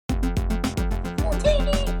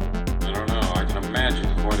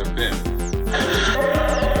in.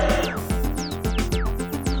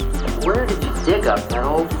 Where did you dig up that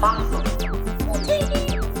old fossil?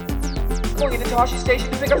 Going into Toshi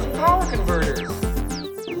Station to pick up some power converters.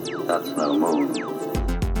 That's no move.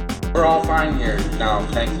 We're all fine here now,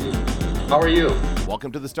 thank you. How are you?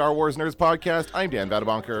 Welcome to the Star Wars Nerds Podcast. I'm Dan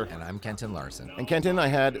Vadabonker. And I'm Kenton Larson. And Kenton, I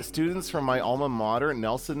had students from my alma mater,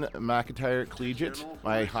 Nelson McIntyre Collegiate,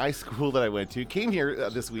 my high school that I went to, came here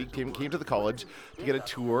this week, came to the college to get a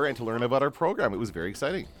tour and to learn about our program. It was very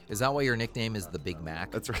exciting. Is that why your nickname is the Big Mac?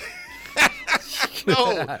 That's right.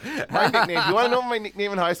 No, my nickname. Do you want to know what my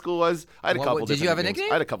nickname in high school was? I had a couple. Did you have a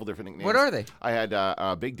nickname? I had a couple different nicknames. What are they? I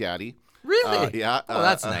had Big Daddy. Really? Yeah. Oh,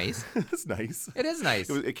 that's nice. It's nice. It is nice.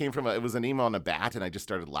 It came from it was a name on a bat, and I just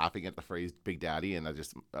started laughing at the phrase Big Daddy, and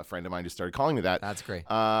a friend of mine just started calling me that. That's great.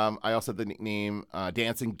 I also had the nickname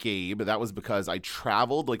Dancing Gabe. That was because I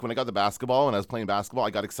traveled. Like when I got the basketball and I was playing basketball,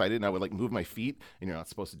 I got excited and I would like move my feet, and you're not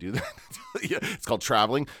supposed to do that. Yeah, it's called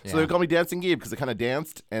traveling. So they would call me Dancing Gabe because I kind of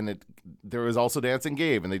danced, and there was also Dancing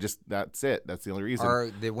Gabe, and that's it. That's the only reason.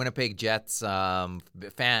 Or the Winnipeg Jets fan,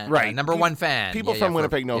 right? Number one fan. People from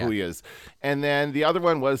Winnipeg know who he is, and then the other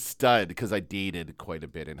one was Stud because I dated quite a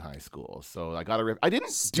bit in high school. So I got a rip. I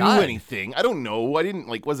didn't do anything. I don't know. I didn't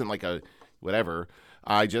wasn't like a whatever.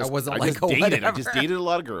 I just dated. Whatever. I just dated a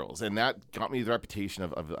lot of girls, and that got me the reputation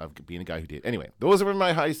of being a guy who dated. Anyway, those were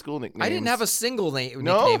my high school nicknames. I didn't have a single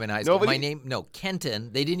nickname in high school. My name,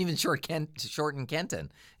 Kenton. They didn't even shorten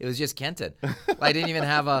Kenton. It was just Kenton. I didn't even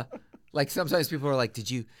have a like. Sometimes people are like,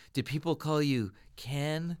 "Did people call you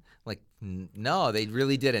Ken?" Like, no, they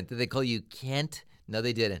really didn't. Did they call you Kent? No,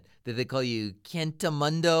 they didn't. Did they call you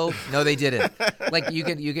Kentamundo? No, they didn't. Like you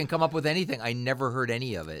can come up with anything. I never heard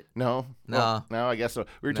any of it. No. Well, no, I guess so.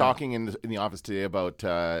 We were talking in the office today about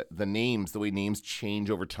the names, the way names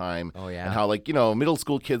change over time. Oh yeah. And how middle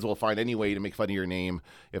school kids will find any way to make fun of your name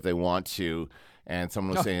if they want to. And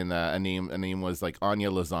someone was saying a name was like Anya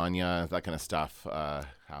Lasagna, that kind of stuff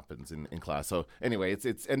happens in class. So anyway,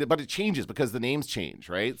 but it changes because the names change,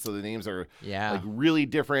 right? So the names are like really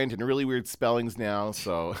different and really weird spellings now.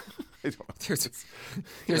 So I don't know.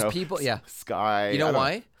 There's people, Sky. You know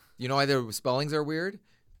why? You know why their spellings are weird?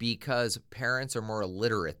 Because parents are more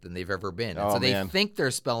illiterate than they've ever been. And so they think they're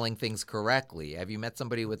spelling things correctly. Have you met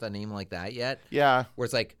somebody with a name like that yet? Yeah. Where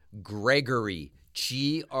it's like Gregory.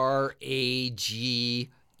 Greeeroy,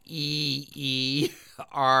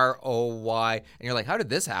 and you're like, how did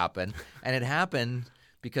this happen? And it happened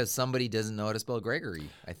because somebody doesn't know how to spell Gregory,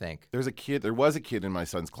 I think. There was a kid in my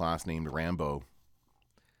son's class named Rambo.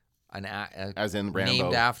 As in Rambo.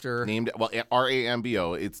 Named after?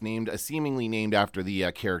 Rambo. It's seemingly named after the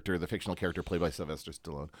fictional character played by Sylvester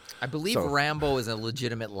Stallone. I believe Rambo is a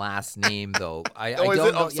legitimate last name, though. I don't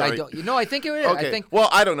know. Oh, sorry. I think it is. Okay.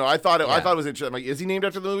 I don't know. I thought it was interesting. I'm like, is he named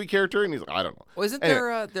after the movie character? And he's like, I don't know. Well, isn't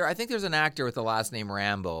there? I think there's an actor with the last name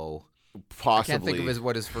Rambo. Possibly. I can't think of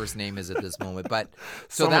what his first name is at this moment, but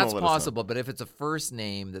so that's possible. But if it's a first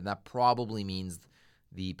name, then that probably means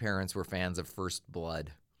the parents were fans of First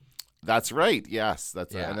Blood. That's right. Yes,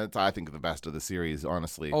 and that's I think the best of the series,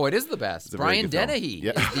 honestly. Oh, it is the best. Brian Dennehy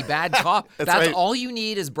is the bad cop. That's right. All you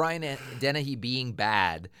need is Brian Dennehy being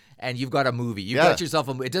bad, and you've got a movie. You've got yourself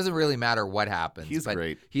a movie. It doesn't really matter what happens. He's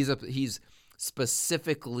great. He's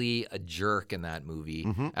specifically a jerk in that movie.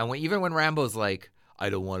 Mm-hmm. And even when Rambo's like, I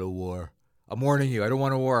don't want a war. I'm warning you, I don't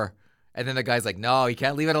want a war. And then the guy's like, no, you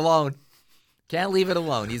can't leave it alone. Can't leave it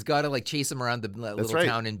alone. He's got to chase him around the little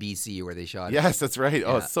town in BC where they shot it. Yes, that's right.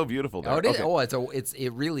 Oh, it's so beautiful there. Oh, it is. Okay.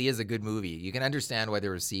 It really is a good movie. You can understand why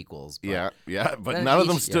there were sequels. But but none of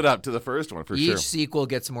them stood up to the first one for sure. Each sequel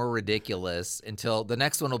gets more ridiculous until the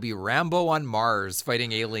next one will be Rambo on Mars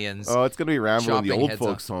fighting aliens. Oh, it's going to be Rambo in the old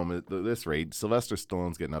folks' home at this rate. Sylvester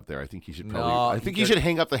Stallone's getting up there. I think he should he should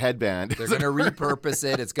hang up the headband. They're going to repurpose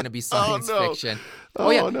it. It's going to be science fiction.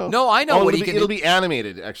 No, I know what he can do. It'll be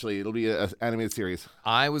animated, actually. It'll be an animated series.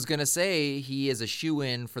 I was going to say he is a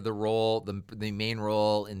shoo-in for the role, the main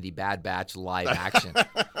role in the Bad Batch live action.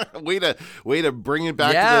 way to bring it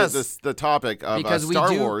back to the topic of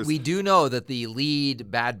Star Wars. We do know that the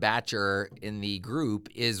lead Bad Batcher in the group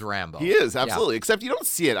is Rambo. He is, absolutely. Except you don't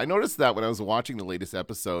see it. I noticed that when I was watching the latest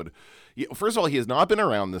episode. First of all, he has not been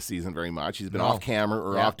around this season very much. He's been off camera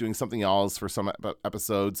or off doing something else for some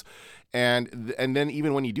episodes. And then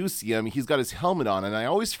even when you do see him, he's got his helmet on. And I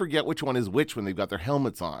always forget which one is which when they've got their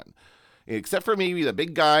helmets on. Except for maybe the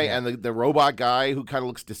big guy and the robot guy who kind of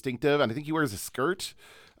looks distinctive. And I think he wears a skirt.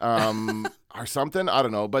 Or something. I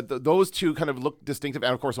don't know. But those two kind of look distinctive.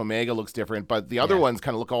 And, of course, Omega looks different. But the other ones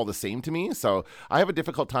kind of look all the same to me. So I have a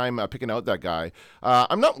difficult time picking out that guy.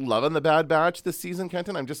 I'm not loving the Bad Batch this season,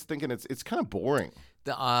 Kenton. I'm just thinking it's kind of boring.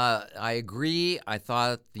 I agree. I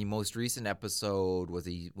thought the most recent episode was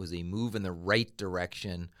a move in the right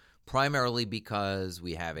direction, primarily because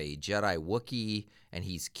we have a Jedi Wookiee and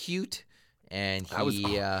he's cute. And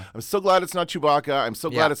I'm so glad it's not Chewbacca. I'm so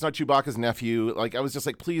glad it's not Chewbacca's nephew. Like, I was just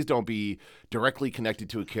like, please don't be directly connected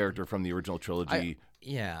to a character from the original trilogy.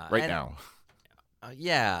 Now.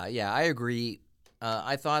 I agree.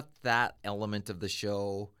 I thought that element of the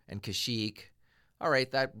show and Kashyyyk, all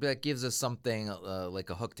right, that gives us something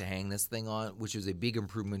like a hook to hang this thing on, which is a big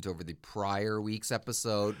improvement over the prior week's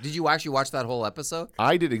episode. Did you actually watch that whole episode?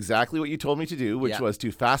 I did exactly what you told me to do, which was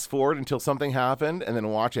to fast forward until something happened and then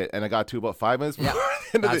watch it. And I got to about 5 minutes before.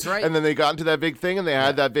 That's right. And then they got into that big thing and they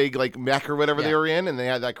had that big like mech or whatever they were in, and they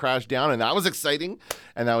had that crash down, and that was exciting.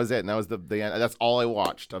 And that was it. And that was the end. That's all I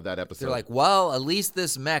watched of that episode. They're like, well, at least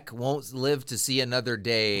this mech won't live to see another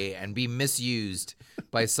day and be misused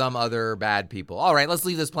by some other bad people. All right, let's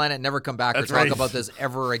leave this planet and never come back or talk about this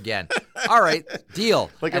ever again. All right,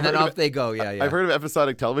 deal. And then off they go. Yeah. I've heard of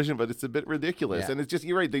episodic television, but it's a bit ridiculous. And it's just,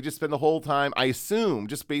 you're right, they just spend the whole time, I assume,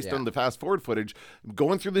 just based on the fast forward footage,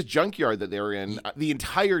 going through this junkyard that they were in the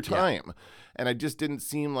entire time. And it just didn't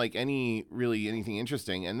seem like anything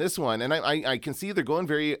interesting. And this one, and I can see they're going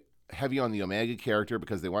very heavy on the Omega character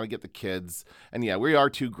because they want to get the kids. And we are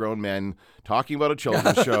two grown men talking about a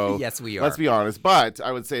children's show. Yes, we are. Let's be honest. But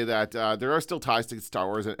I would say that there are still ties to Star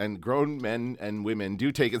Wars, and grown men and women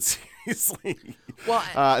do take it seriously. Well,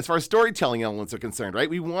 as far as storytelling elements are concerned, right?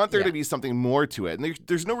 We want there to be something more to it. And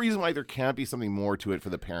there's no reason why there can't be something more to it for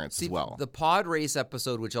the parents as well. The pod race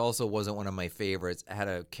episode, which also wasn't one of my favorites, had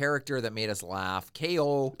a character that made us laugh.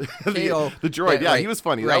 KO. the droid. He was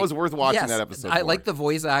funny. That was worth watching that episode. I like the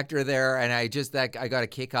voice actor there, and I got a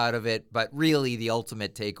kick out of it. But really, the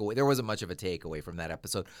ultimate takeaway, there wasn't much of a takeaway from that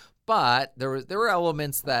episode. But there were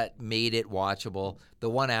elements that made it watchable. The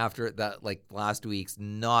one after that, like last week's,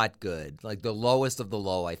 not good. Like the lowest of the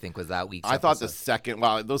low, I think, was that week's episode. I thought the second,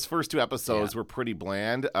 those first two episodes were pretty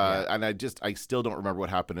bland. And I still don't remember what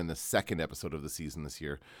happened in the second episode of the season this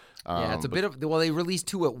year. It's a bit of, they released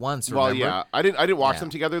two at once, remember? Well, yeah. I didn't watch them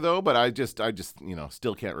together, though, but I just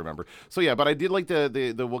still can't remember. So, but I did like the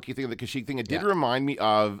Wookiee thing, the Kashyyyk thing. It did remind me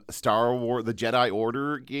of Star Wars, the Jedi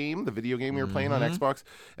Order game, the video game we were playing on Xbox.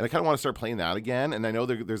 And I kind of want to start playing that again. And I know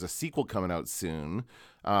there's a sequel coming out soon.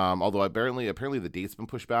 Although apparently the date's been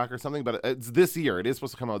pushed back or something. But it's this year. It is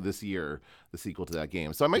supposed to come out this year, the sequel to that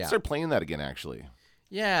game. So I might start playing that again, actually.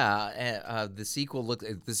 Yeah, the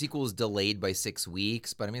sequel is delayed by 6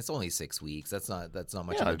 weeks, but I mean it's only 6 weeks. That's not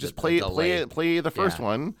much. Yeah, just play the first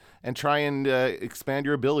one and try and expand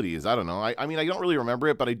your abilities. I don't know. I mean I don't really remember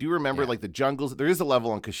it, but I do remember like the jungles. There is a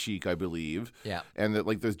level on Kashyyyk, I believe. Yeah, and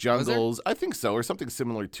like those jungles, I think so, or something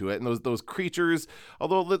similar to it. And those creatures,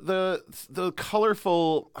 although the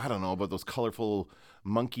colorful, I don't know about those colorful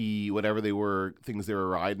monkey whatever they were things they were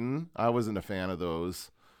riding. I wasn't a fan of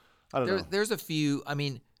those. I don't know. There's a few. I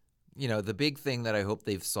mean, the big thing that I hope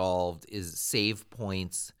they've solved is save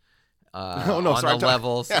points on the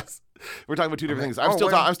levels. Yes, we're talking about two different things. I'm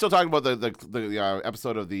still talking about the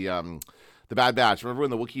episode of the Bad Batch. Remember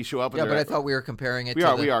when the Wookiees show up? Yeah, but I thought we were comparing it.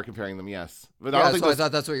 We are comparing them. Yes, but I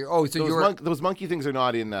thought that's what you're. Oh, so those monkey things are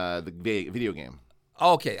not in the video game.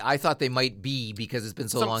 Okay, I thought they might be because it's been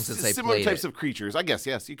so long since I played it. Similar types of creatures, I guess.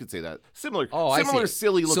 Yes, you could say that. Similar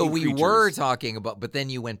silly looking. So we creatures. were talking about, but then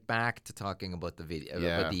you went back to talking about the video,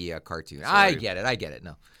 the cartoon. Sorry. I get it.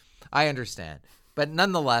 No, I understand. But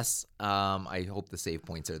nonetheless, I hope the save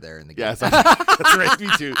points are there in the game. Yes, that's right. Me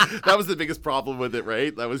too. That was the biggest problem with it,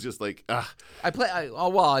 right? That was just like, I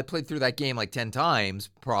played through that game like 10 times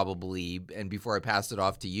probably, and before I passed it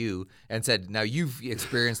off to you and said, "Now you've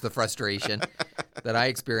experienced the frustration that I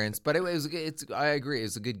experienced." But I agree,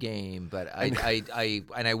 it's a good game. But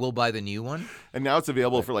I will buy the new one. And now it's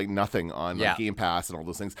available for like nothing on Game Pass and all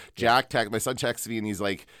those things. My son texts me and he's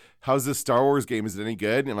like, "How's this Star Wars game? Is it any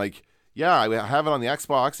good?" And I'm like, yeah, I have it on the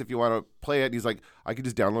Xbox if you want to play it. And he's like, I could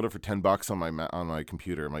just download it for $10 on my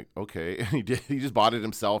computer. I'm like, okay. And he did. He just bought it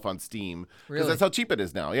himself on Steam because that's how cheap it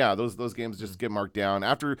is now. Yeah, those games just get marked down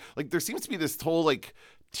after. Like, there seems to be this whole like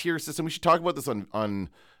tier system. We should talk about this on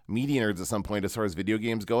Media Nerds at some point as far as video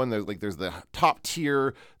games go. And there's the top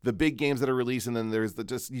tier, the big games that are released, and then there's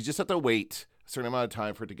you just have to wait a certain amount of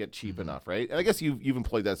time for it to get cheap enough, right? And I guess you've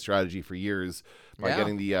employed that strategy for years by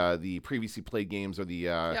getting the previously played games or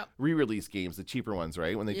the re-release games, the cheaper ones,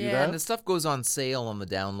 right? When they do that, and the stuff goes on sale on the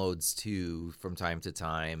downloads too from time to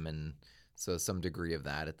time, and so some degree of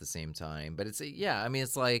that at the same time. But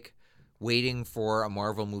it's like waiting for a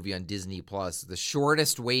Marvel movie on Disney Plus, the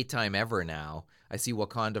shortest wait time ever now. I see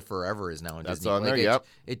Wakanda Forever is now on Disney. That's on there, yep.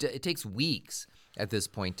 It takes weeks at this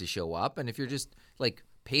point to show up, and if you're just like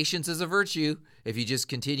patience is a virtue. If you just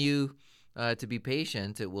continue to be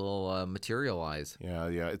patient, it will materialize. Yeah.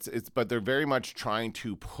 It's but they're very much trying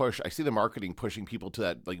to push. I see the marketing pushing people to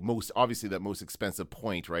that, like, most expensive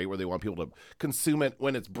point, right, where they want people to consume it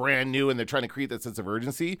when it's brand new, and they're trying to create that sense of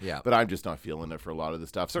urgency. Yeah. But I'm just not feeling it for a lot of the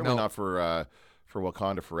stuff. Certainly not for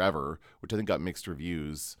Wakanda Forever, which I think got mixed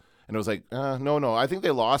reviews. And it was like, no. I think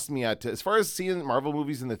they lost me at, as far as seeing Marvel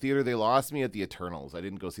movies in the theater, they lost me at the Eternals. I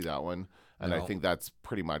didn't go see that one. And I think that's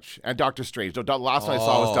pretty much, and Doctor Strange. The last one I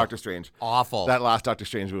saw was Doctor Strange. Awful. That last Doctor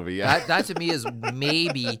Strange movie, yeah. That to me is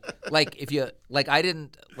maybe, like, if you, like, I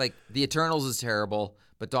didn't, like, the Eternals is terrible,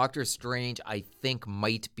 but Doctor Strange, I think,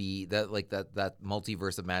 might be, that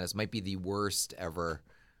Multiverse of Madness might be the worst ever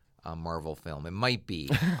Marvel film. It might be.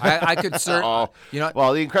 I could certainly,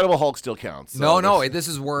 Well, The Incredible Hulk still counts. So no, this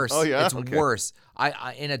is worse. Oh, yeah? It's worse.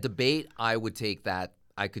 I in a debate, I would take that.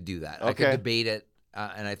 I could do that. I could debate it.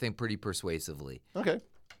 And I think pretty persuasively. Okay,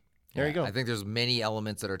 there you go. I think there's many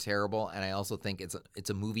elements that are terrible, and I also think it's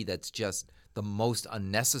a movie that's just the most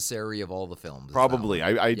unnecessary of all the films. Probably,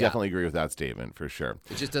 I definitely agree with that statement for sure.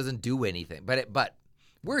 It just doesn't do anything. But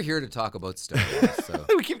we're here to talk about Star Wars. So.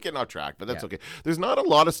 We keep getting off track, but that's okay. There's not a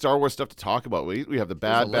lot of Star Wars stuff to talk about. We have the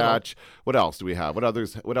Bad Batch. What else do we have? What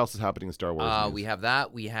else is happening in Star Wars? We have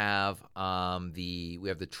that. We have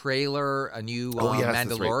the trailer, a new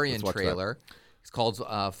Mandalorian trailer. That. It's called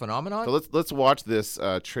Phenomenon. So let's watch this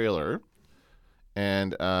trailer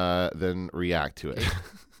and then react to it.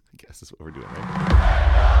 I guess that's what we're doing, right?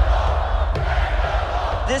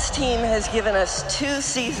 This team has given us 2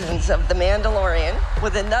 seasons of The Mandalorian,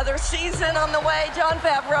 with another season on the way. Jon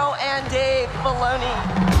Favreau and Dave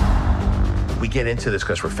Filoni. We get into this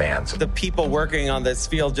because we're fans. The people working on this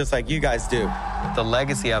feel just like you guys do. The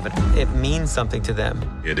legacy of it, it means something to them.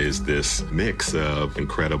 It is this mix of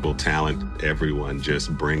incredible talent, everyone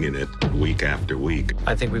just bringing it week after week.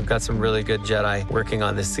 I think we've got some really good Jedi working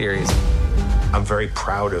on this series. I'm very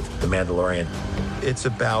proud of The Mandalorian. It's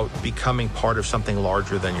about becoming part of something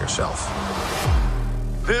larger than yourself.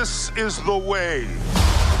 This is the way.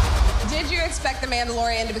 Did you expect The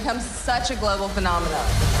Mandalorian to become such a global phenomenon?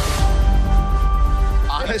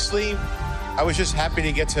 Honestly, I was just happy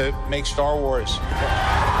to get to make Star Wars. It's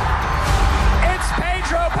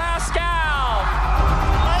Pedro Pascal!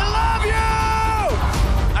 I love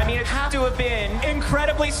you! I mean, it had to have been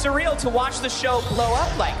incredibly surreal to watch the show blow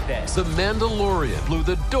up like this. The Mandalorian blew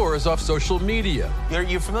the doors off social media.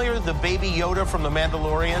 You're familiar with the baby Yoda from The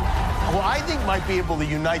Mandalorian? Well, I think might be able to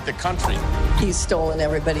unite the country. He's stolen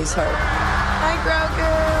everybody's heart. Hi,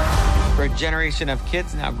 Grogu! For a generation of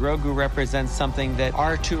kids now, Grogu represents something that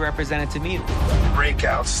R2 represented to me.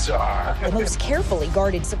 Breakout star. The most carefully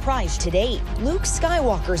guarded surprise to date, Luke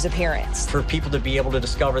Skywalker's appearance. For people to be able to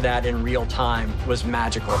discover that in real time was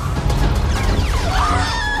magical.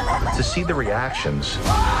 To see the reactions.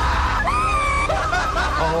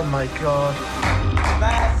 Oh my God.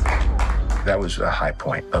 That was a high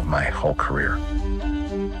point of my whole career.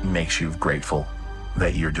 Makes you grateful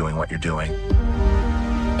that you're doing what you're doing.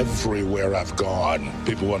 Everywhere I've gone,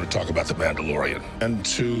 people want to talk about The Mandalorian. And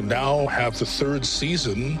to now have the 3rd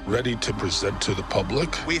season ready to present to the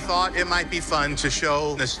public. We thought it might be fun to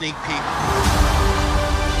show a sneak peek.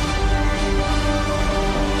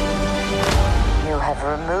 You have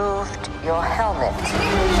removed your helmet.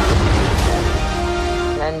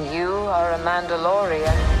 And you are a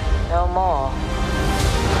Mandalorian no more.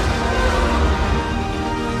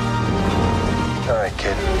 All right,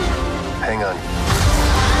 kid. Hang on.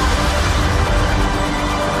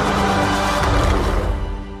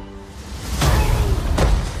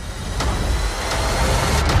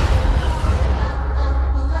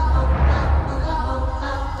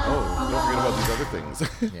 Things.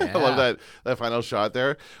 Yeah. I love that final shot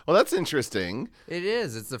there. Well, that's interesting. It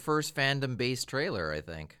is. It's the first fandom-based trailer, I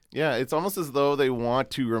think. Yeah, it's almost as though they want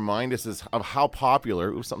to remind us of how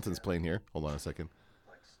popular. Ooh, something's playing here. Hold on a second.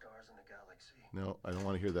 Like stars in the galaxy. No, I don't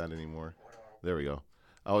want to hear that anymore. There we go.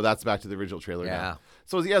 Oh, that's back to the original trailer now.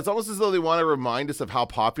 So, yeah, it's almost as though they want to remind us of how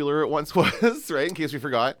popular it once was, right? In case we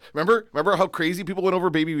forgot. Remember how crazy people went over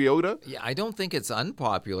Baby Yoda? Yeah, I don't think it's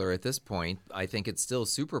unpopular at this point. I think it's still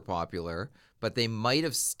super popular, but they might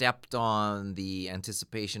have stepped on the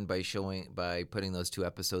anticipation by putting those 2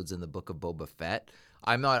 episodes in the Book of Boba Fett.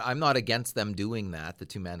 I'm not against them doing that, the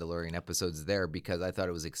 2 Mandalorian episodes there, because I thought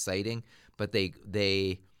it was exciting, but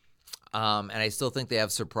they and I still think they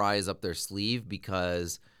have surprise up their sleeve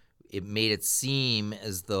because it made it seem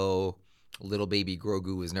as though little baby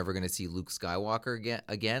Grogu was never going to see Luke Skywalker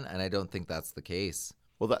again, and I don't think that's the case.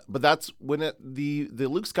 Well, but that's when the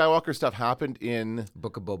Luke Skywalker stuff happened in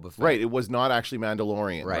Book of Boba Fett. Right. It was not actually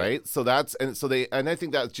Mandalorian. Right. So I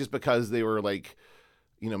think that's just because they were like,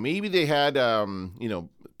 maybe they had,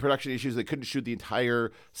 production issues. They couldn't shoot the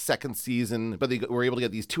entire second season, but they were able to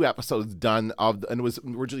get these 2 episodes done and it was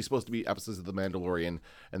originally supposed to be episodes of The Mandalorian,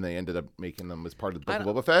 and they ended up making them as part of the Book of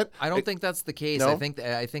Boba Fett. I don't think that's the case. No?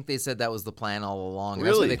 I think they said that was the plan all along. Really?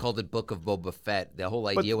 That's why they called it Book of Boba Fett. The whole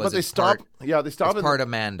idea was they stop. They stop. It's part of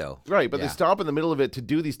Mando. Right, but they stop in the middle of it to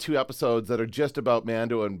do these 2 episodes that are just about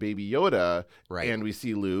Mando and Baby Yoda. Right. And we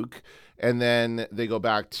see Luke. And then they go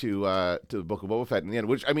back to the Book of Boba Fett in the end,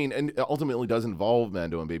 which, and ultimately does involve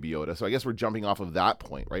Mando and Baby Yoda. So I guess we're jumping off of that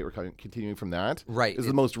point, right? We're continuing from that. Right. This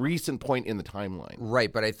is the most recent point in the timeline.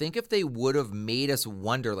 Right, but I think if they would have made us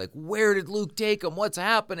wonder, like, where did Luke take him? What's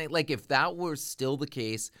happening? Like, if that were still the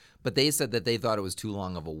case, but they said that they thought it was too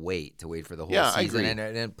long of a wait to wait for the whole season. I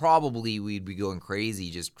agree. And probably we'd be going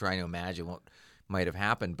crazy just trying to imagine what might have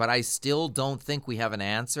happened. But I still don't think we have an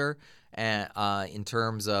answer. In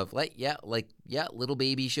terms of little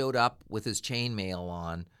baby showed up with his chainmail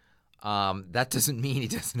on. That doesn't mean he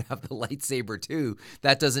doesn't have the lightsaber too.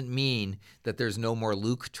 That doesn't mean that there's no more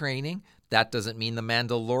Luke training. That doesn't mean the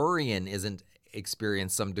Mandalorian isn't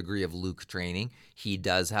experienced some degree of Luke training. He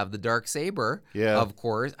does have the dark saber, of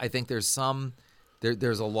course. I think there's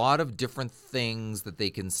there's a lot of different things that they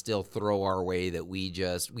can still throw our way that we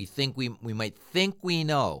think we might think we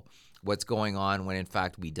know what's going on when in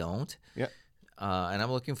fact we don't. Yeah. And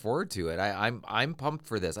I'm looking forward to it. I'm pumped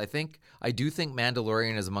for this. I do think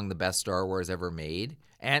Mandalorian is among the best Star Wars ever made.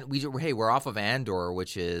 And we're off of Andor,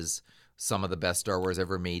 which is some of the best Star Wars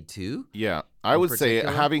ever made too. Yeah. I would say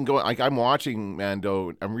I'm watching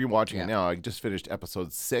Mando, I'm rewatching it now. I just finished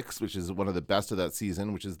episode 6, which is one of the best of that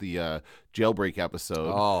season, which is the jailbreak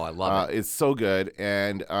episode. Oh, I love it. It's so good.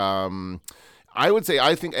 And I would say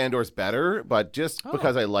I think Andor's better, but just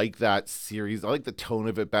because I like that series, I like the tone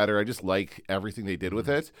of it better. I just like everything they did with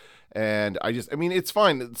it, and it's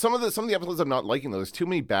fine. Some of the episodes I'm not liking though. There's too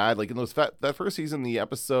many bad. Like in that first season, the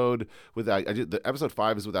episode with the episode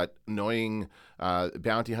 5 is with that annoying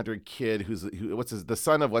bounty hunter kid the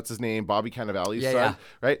son of what's his name, Bobby Cannavale's son,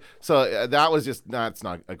 right? So that was just that's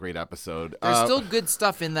not a great episode. There's still good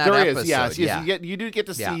stuff in that episode. There is, yes. You do get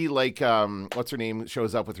to see like what's her name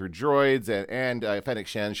shows up with her droids and Fennec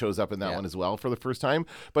Shan shows up in that one as well for the first time.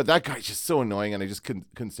 But that guy's just so annoying, and I just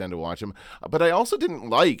couldn't stand to watch him. But I also didn't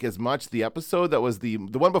like as much the episode that was the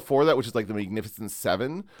one before that, which is like the Magnificent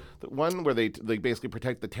Seven, the one where they basically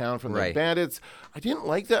protect the town from the bandits. I didn't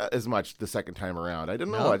like that as much the second time around. I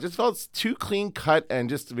don't know. I just felt too clean cut and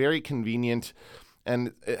just very convenient.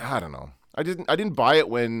 And I don't know. I didn't buy it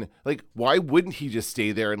when, like, why wouldn't he just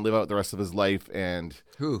stay there and live out the rest of his life? And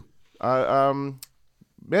who? Mando,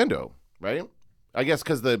 right? I guess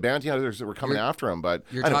because the bounty hunters were coming after him, but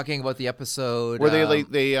you're talking about the episode where they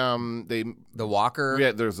the walker.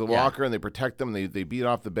 Yeah, there's the walker, and they protect them. They beat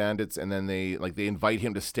off the bandits, and then they invite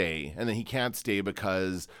him to stay, and then he can't stay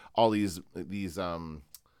because all these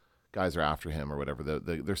guys are after him or whatever.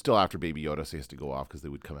 They're still after Baby Yoda, so he has to go off because they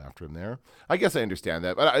would come after him there. I guess I understand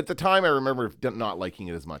that. But at the time, I remember not liking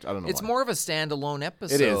it as much. I don't know It's why. more of a standalone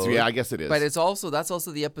episode. It is. Yeah, I guess it is. But that's also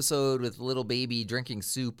the episode with little baby drinking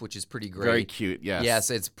soup, which is pretty great. Very cute, yes. Yes,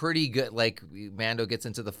 it's pretty good. Like, Mando gets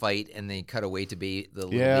into the fight, and they cut away to the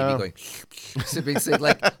little baby going, so basically,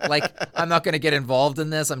 like, I'm not going to get involved in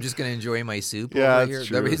this. I'm just going to enjoy my soup over here.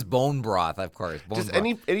 True. His bone broth, of course.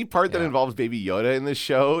 Any part that involves Baby Yoda in this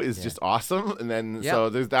show is just awesome. And then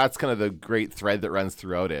so that's kind of the great thread that runs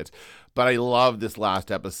throughout it. But I love this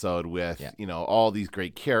last episode with all these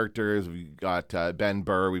great characters. We've got Ben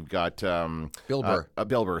Burr. We've got Bill Burr.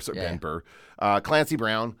 Bill Burr. Sorry, Ben Burr. Clancy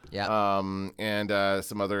Brown. Yeah. And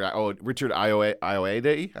some other Richard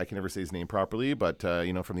Ayoade. I can never say his name properly, but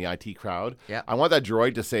from the IT crowd. Yeah. I want that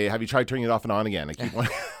droid to say, "Have you tried turning it off and on again?" I keep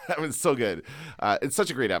wanting. That was so good. It's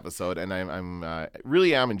such a great episode, and I'm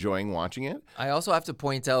really am enjoying watching it. I also have to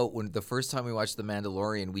point out when the first time we watched The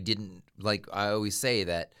Mandalorian, we didn't like. I always say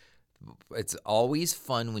that. It's always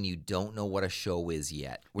fun when you don't know what a show is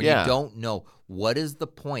yet. When you don't know what is the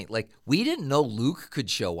point. Like, we didn't know Luke could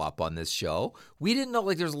show up on this show. We didn't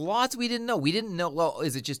know, there's lots we didn't know. We didn't know, well,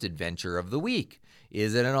 is it just adventure of the week?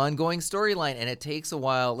 Is it an ongoing storyline? And it takes a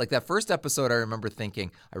while. Like that first episode, I remember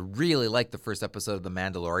thinking, I really liked the first episode of The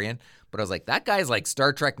Mandalorian, but I was like, that guy's like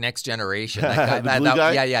Star Trek Next Generation. That guy, the blue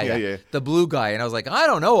guy? Yeah. The blue guy. And I was like, I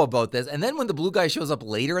don't know about this. And then when the blue guy shows up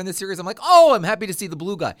later in the series, I'm like, oh, I'm happy to see the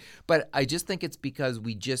blue guy. But I just think it's because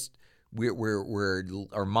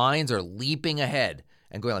our minds are leaping ahead.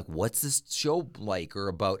 and going like, what's this show like or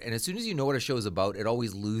about? And as soon as you know what a show is about, it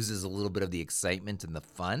always loses a little bit of the excitement and the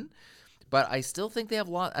fun. But I still think they have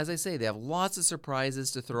as I say, they have lots of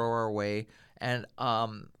surprises to throw our way. And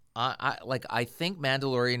I think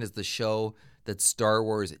Mandalorian is the show that Star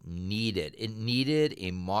Wars needed. It needed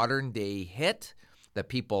a modern day hit that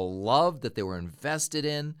people loved, that they were invested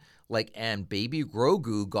in. And Baby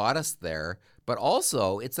Grogu got us there. But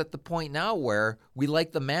also, it's at the point now where we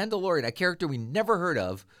like the Mandalorian, a character we never heard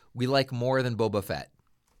of, we like more than Boba Fett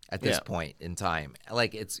at this point in time.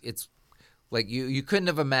 It's like you couldn't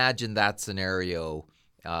have imagined that scenario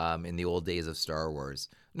in the old days of Star Wars.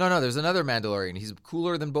 No, there's another Mandalorian. He's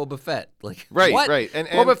cooler than Boba Fett. Right. And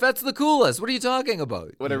Boba Fett's the coolest. What are you talking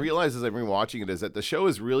about? What I realized as I've been watching it is that the show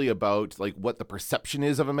is really about what the perception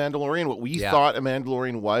is of a Mandalorian, what we thought a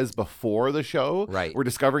Mandalorian was before the show. Right. We're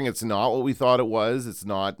discovering it's not what we thought it was. It's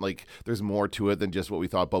not there's more to it than just what we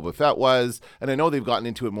thought Boba Fett was. And I know they've gotten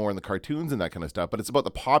into it more in the cartoons and that kind of stuff, but it's about the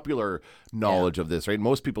popular knowledge of this, right?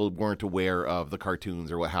 Most people weren't aware of the cartoons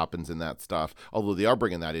or what happens in that stuff, although they are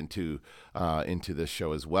bringing that into this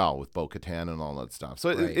show as well with Bo-Katan and all that stuff. So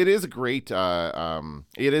it is a great a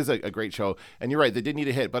great show. And you're right, they did need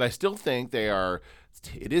a hit, but I still think it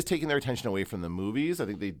is taking their attention away from the movies. I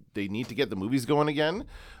think they need to get the movies going again.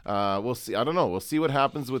 We'll see. I don't know. We'll see what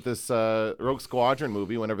happens with this Rogue Squadron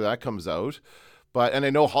movie whenever that comes out. And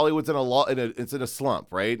I know Hollywood's it's in a slump,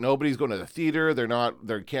 right? Nobody's going to the theater.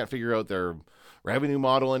 They can't figure out their revenue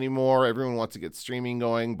model anymore. Everyone wants to get streaming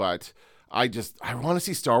going, but I want to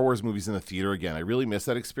see Star Wars movies in the theater again. I really miss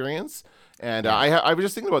that experience. And I was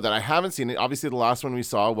just thinking about that. I haven't seen it. Obviously, the last one we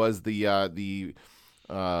saw was the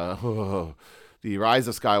Rise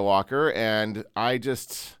of Skywalker. And I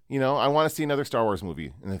just, I want to see another Star Wars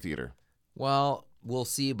movie in the theater. Well, we'll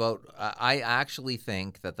see about. I actually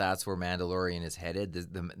think that's where Mandalorian is headed.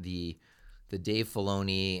 The Dave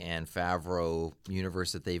Filoni and Favreau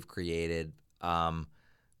universe that they've created.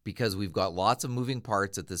 Because we've got lots of moving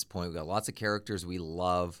parts at this point. We've got lots of characters we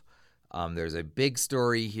love. There's a big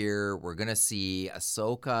story here. We're going to see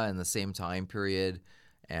Ahsoka in the same time period,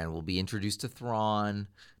 and we'll be introduced to Thrawn.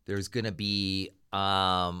 There's going to be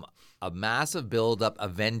a massive build-up,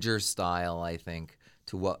 Avengers style, I think,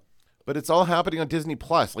 to what... But it's all happening on Disney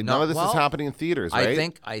Plus. None of this is happening in theaters,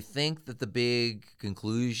 right? I think that the big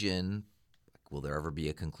conclusion... Will there ever be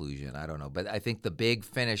a conclusion? I don't know. But I think the big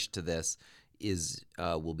finish to this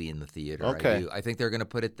will be in the theater. Okay. I think they're going to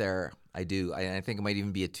put it there. I do. I think it might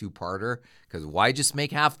even be a two-parter, because why just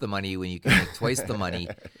make half the money when you can make twice the money?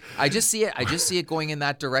 I just see it going in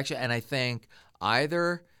that direction, and I think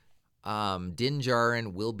either Din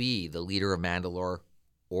Djarin will be the leader of Mandalore,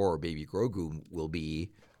 or Baby Grogu will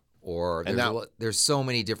be, or there's so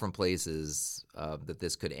many different places that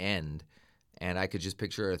this could end, and I could just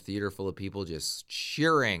picture a theater full of people just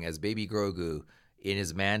cheering as Baby Grogu in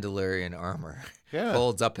his Mandalorian armor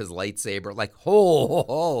holds up his lightsaber like, ho, ho,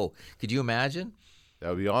 ho. Could you imagine? That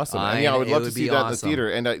would be awesome. I would love to see that in the theater.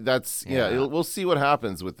 And we'll see what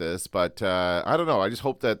happens with this. But I don't know. I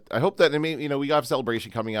hope that we got a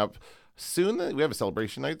celebration coming up soon. We have a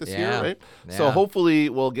celebration night this year, right? Yeah. So hopefully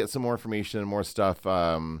we'll get some more information and more stuff,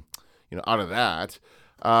 out of that.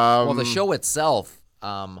 Well, the show itself,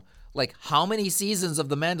 how many seasons of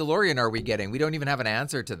The Mandalorian are we getting? We don't even have an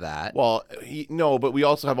answer to that. Well, no, but we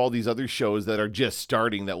also have all these other shows that are just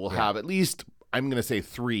starting that will have at least, I'm going to say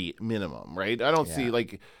 3 minimum, right? I don't see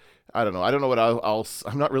I don't know. I don't know what else.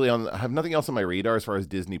 I'm not really I have nothing else on my radar as far as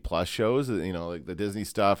Disney Plus shows. The Disney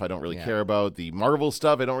stuff I don't really care about. The Marvel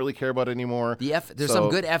stuff I don't really care about anymore. There's some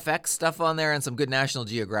good FX stuff on there and some good National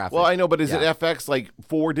Geographic. Well, I know, but is it FX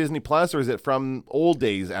for Disney Plus, or is it from old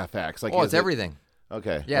days FX? It's everything.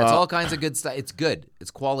 Okay. Yeah, it's all kinds of good stuff. It's good.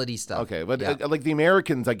 It's quality stuff. Okay, but the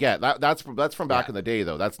Americans, I get that's from back in the day,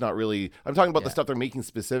 though. That's not really. I'm talking about the stuff they're making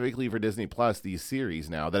specifically for Disney Plus. These series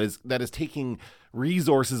now that is taking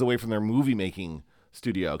resources away from their movie making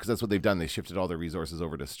studio, because that's what they've done. They shifted all their resources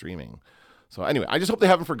over to streaming. So anyway, I just hope they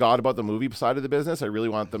haven't forgot about the movie side of the business. I really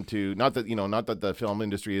want them to. Not that the film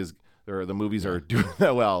industry is or the movies are doing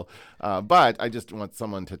that well, but I just want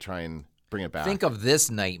someone to try and bring it back. Think of this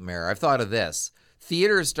nightmare. I've thought of this.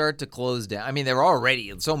 Theaters start to close down. I mean, they're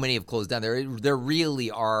already, so many have closed down. There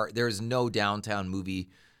really are. There's no downtown movie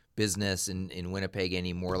business in Winnipeg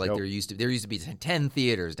anymore. Like there used to be 10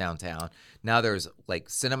 theaters downtown. Now there's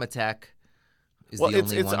Cinematheque is the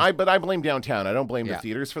only one. But I blame downtown. I don't blame the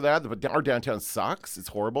theaters for that. But our downtown sucks. It's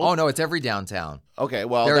horrible. Oh no, it's every downtown. Okay,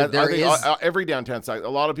 well, every downtown sucks. A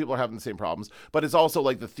lot of people are having the same problems. But it's also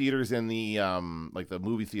the theaters in the the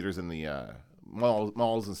movie theaters in the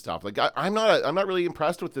malls and stuff. Like I'm not really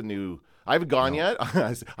impressed with the new. I haven't gone yet.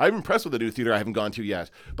 I'm impressed with the new theater I haven't gone to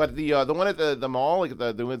yet. But the one at the mall, like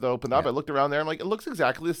the one that opened up, I looked around there. I'm like, it looks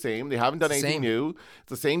exactly the same. They haven't done anything new. It's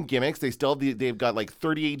the same gimmicks. They've got like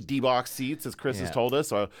 38 D-box seats, as Chris has told us.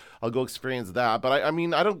 So I'll go experience that. But I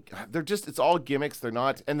mean, they're just, it's all gimmicks. They're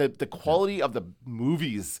not, and the quality of the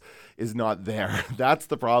movies is not there. That's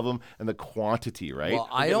the problem, and the quantity, right? Well,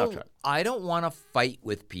 I don't want to fight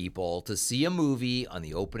with people to see a movie on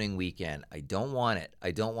the opening weekend. I don't want it.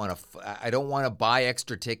 I don't want to buy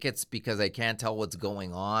extra tickets because I can't tell what's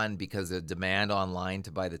going on because the demand online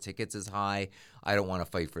to buy the tickets is high. I don't want to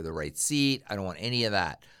fight for the right seat. I don't want any of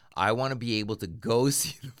that. I want to be able to go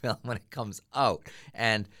see the film when it comes out.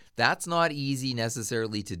 And that's not easy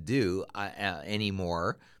necessarily to do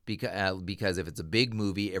anymore. Because if it's a big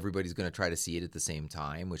movie, everybody's going to try to see it at the same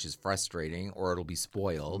time, which is frustrating, or it'll be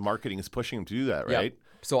spoiled. Well, marketing is pushing them to do that, right? Yeah.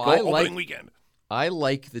 So opening weekend. I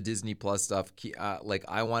like the Disney Plus stuff. Like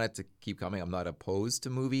I want it to keep coming. I'm not opposed to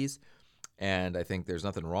movies, and I think there's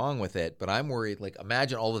nothing wrong with it. But I'm worried. Like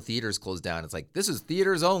imagine all the theaters closed down. It's like this is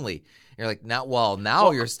theaters only. You're like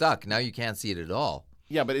now you're stuck. Now you can't see it at all.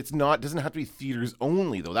 Yeah, but it's not. Doesn't have to be theaters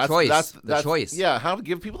only, though. That's the choice. Yeah, how to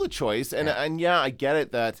give people the choice, and I get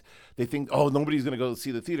it that they think, oh, nobody's going to go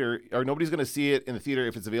see the theater, or nobody's going to see it in the theater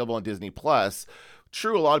if it's available on Disney Plus.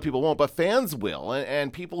 True, a lot of people won't, but fans will,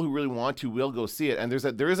 and people who really want to will go see it. And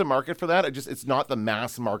there is a market for that. It's not the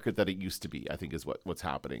mass market that it used to be, I think, is what's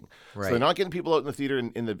happening. Right. So they're not getting people out in the theater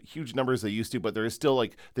in the huge numbers they used to, but there is still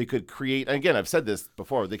like they could create. And again, I've said this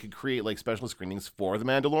before. They could create like special screenings for The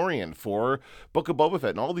Mandalorian, for Book of Boba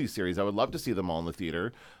Fett, and all these series. I would love to see them all in the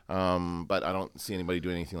theater, but I don't see anybody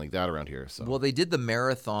doing anything like that around here. So. Well, they did the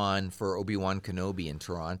marathon for Obi-Wan Kenobi in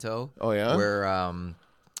Toronto. Oh yeah, where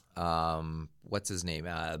what's his name?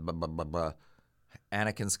 Anakin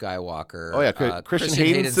Skywalker. Oh yeah, Christian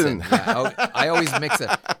Haydenson. Yeah, I always mix it.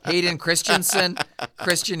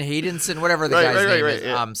 Christian Haydenson, whatever the guy's name is.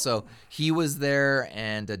 Yeah. So he was there,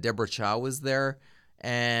 and Deborah Chow was there,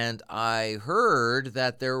 and I heard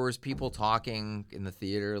that there was people talking in the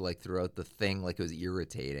theater like throughout the thing, like it was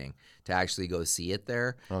irritating to actually go see it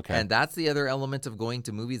there. Okay, and that's the other element of going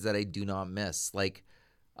to movies that I do not miss, like.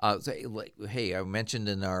 Hey, I mentioned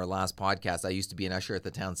in our last podcast, I used to be an usher at the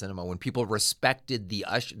Town Cinema. When people respected the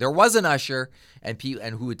usher, there was an usher, and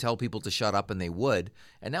who would tell people to shut up, and they would.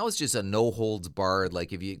 And that was just a no holds barred.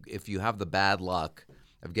 Like if you have the bad luck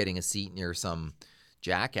of getting a seat near some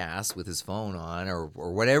jackass with his phone on, or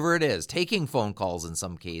whatever it is, taking phone calls in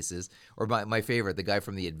some cases, or my favorite, the guy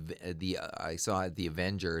from I saw the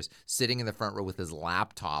Avengers sitting in the front row with his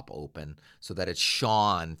laptop open so that it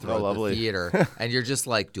shone throughout the theater, and you're just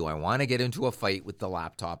like, do I want to get into a fight with the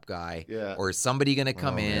laptop guy, or is somebody going to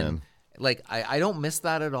come in? Man. Like I don't miss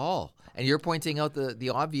that at all. And you're pointing out the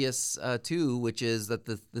obvious too, which is that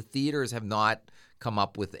the theaters have not come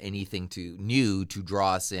up with anything new to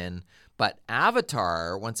draw us in. But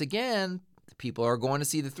Avatar, once again, people are going to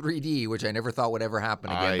see the 3D, which I never thought would ever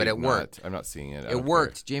happen again, but it worked. I'm not seeing it. It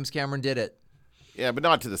worked. James Cameron did it. Yeah, but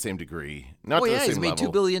not to the same degree. Not to the same he's made level.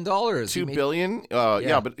 $2 billion. $2 billion?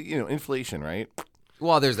 Yeah, but inflation, right?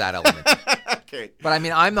 Well, there's that element. Okay. But I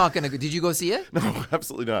mean, I'm not going to. Did you go see it? No,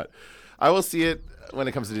 absolutely not. I will see it when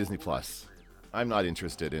it comes to Disney Plus. I'm not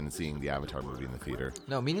interested in seeing the Avatar movie in the theater.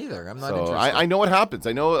 No, me neither. I'm not interested. I know what happens.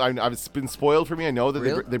 I know I've been spoiled for me. I know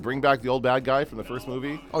that they bring back the old bad guy from the first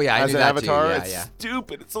movie. Oh yeah, I as knew an that Avatar. Too. Yeah, it's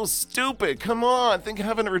stupid. It's so stupid. Come on,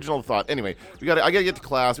 have an original thought. Anyway, I gotta get to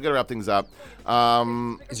class. We gotta wrap things up.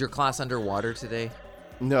 Is your class underwater today?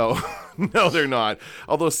 No, no, they're not.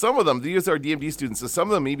 Although some of them, these are DMD students, so some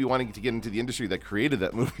of them may be wanting to get into the industry that created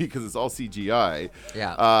that movie because it's all CGI.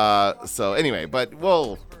 Yeah. So anyway, but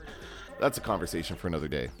that's a conversation for another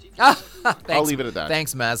day. I'll leave it at that.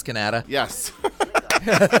 Thanks, Maz Kanata. Yes.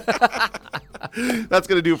 That's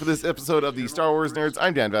going to do it for this episode of the Star Wars Nerds.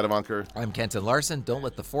 I'm Dan Vadavonker. I'm Kenton Larson. Don't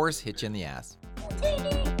let the Force hit you in the ass.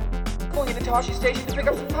 Going into Toshi Station to pick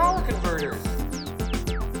up some power converters.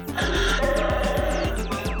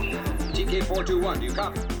 TK421, do you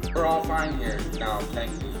copy? We're all fine here now,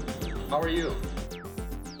 thank you. How are you?